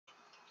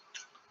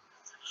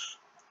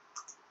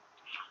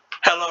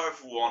Hello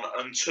everyone,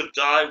 and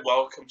today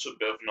welcome to a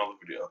bit of another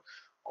video.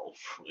 I'll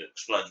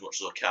explain as much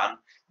as I can.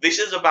 This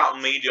is about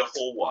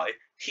MediaHallway.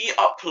 He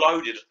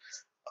uploaded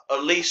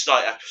at least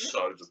 8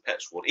 episodes of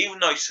Pet Squad, even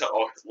though he said,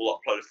 oh, we'll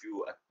upload a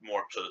few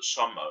more episodes at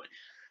some moment.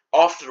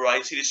 After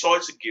 8, he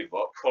decided to give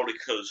up, probably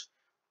because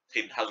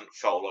he hasn't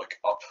felt like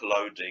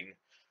uploading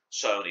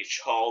so many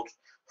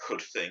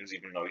childhood things,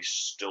 even though he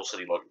still said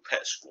he liked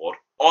Pet Squad.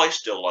 I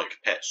still like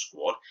Pet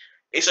Squad.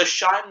 It's a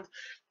shame,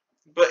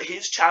 but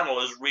his channel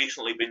has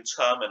recently been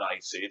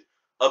terminated,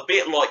 a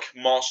bit like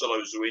Marcelo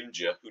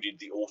Zuinja, who did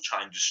the All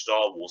Changes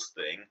Star Wars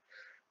thing.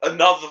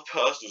 Another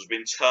person has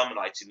been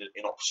terminated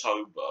in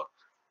October.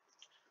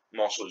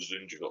 Marcelo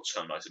Zuinja got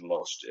terminated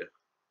last year.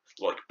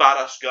 Like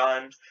Badass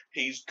Games,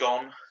 he's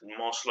gone.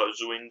 Marcelo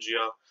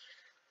Zuinja.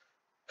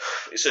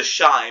 It's a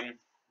shame.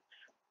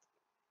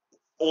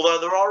 Although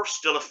there are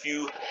still a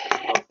few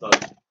of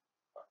those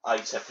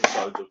 8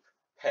 episodes of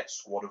Pet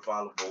Squad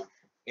available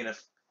in a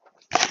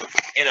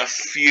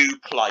few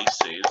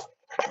places.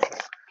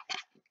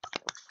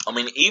 I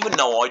mean, even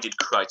though I did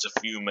create a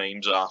few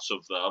memes out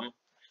of them,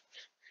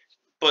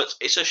 but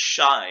it's a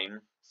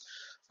shame,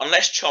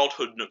 unless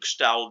Childhood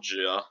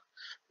Nostalgia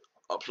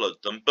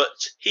upload them. But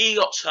he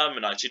got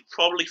terminated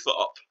probably for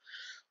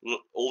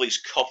all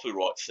these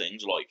copyright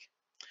things. Like,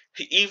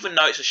 even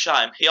though it's a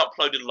shame, he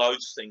uploaded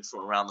loads of things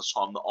from around the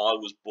time that I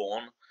was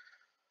born.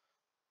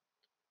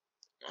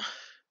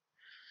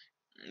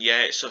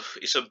 Yeah, it's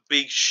a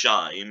big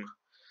shame.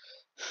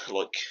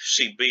 Like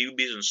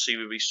CBeebies and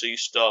CBBC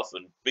stuff,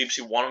 and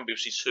BBC One and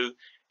BBC Two,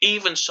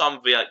 even some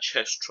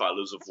VHS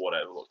trailers of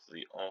whatever, like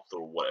the Arthur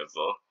or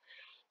whatever.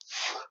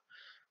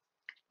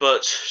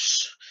 But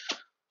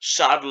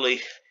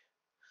sadly,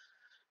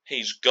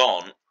 he's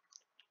gone.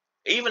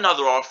 Even though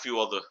there are a few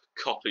other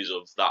copies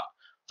of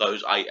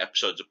those 8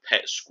 episodes of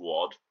Pet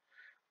Squad,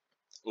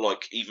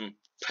 like even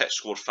Pet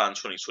Squad Fan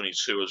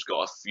 2022 has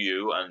got a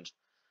few, and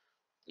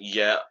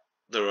yeah,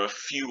 there are a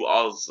few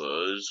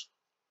others.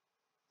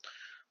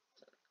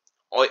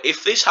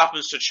 If this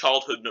happens to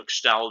Childhood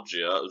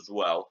Nostalgia as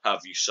well,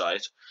 have you say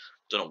it,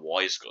 don't know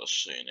why he's got a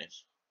C in it,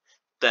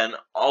 then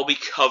I'll be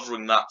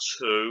covering that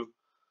too.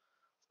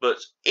 But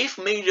if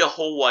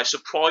MediaHallway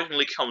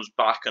surprisingly comes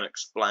back and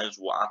explains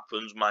what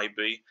happens,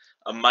 maybe,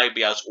 and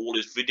maybe has all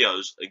his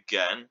videos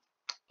again,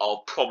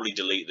 I'll probably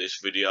delete this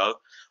video.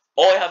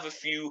 I have a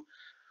few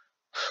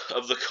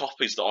of the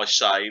copies that I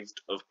saved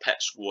of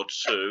Pet Squad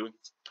 2.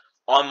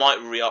 I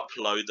might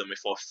re-upload them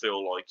if I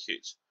feel like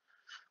it.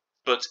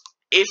 But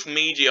if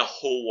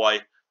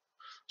MediaHallway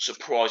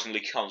surprisingly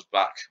comes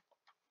back,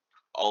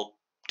 I'll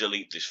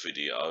delete this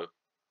video.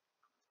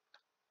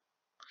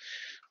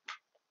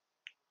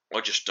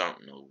 I just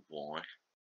don't know why.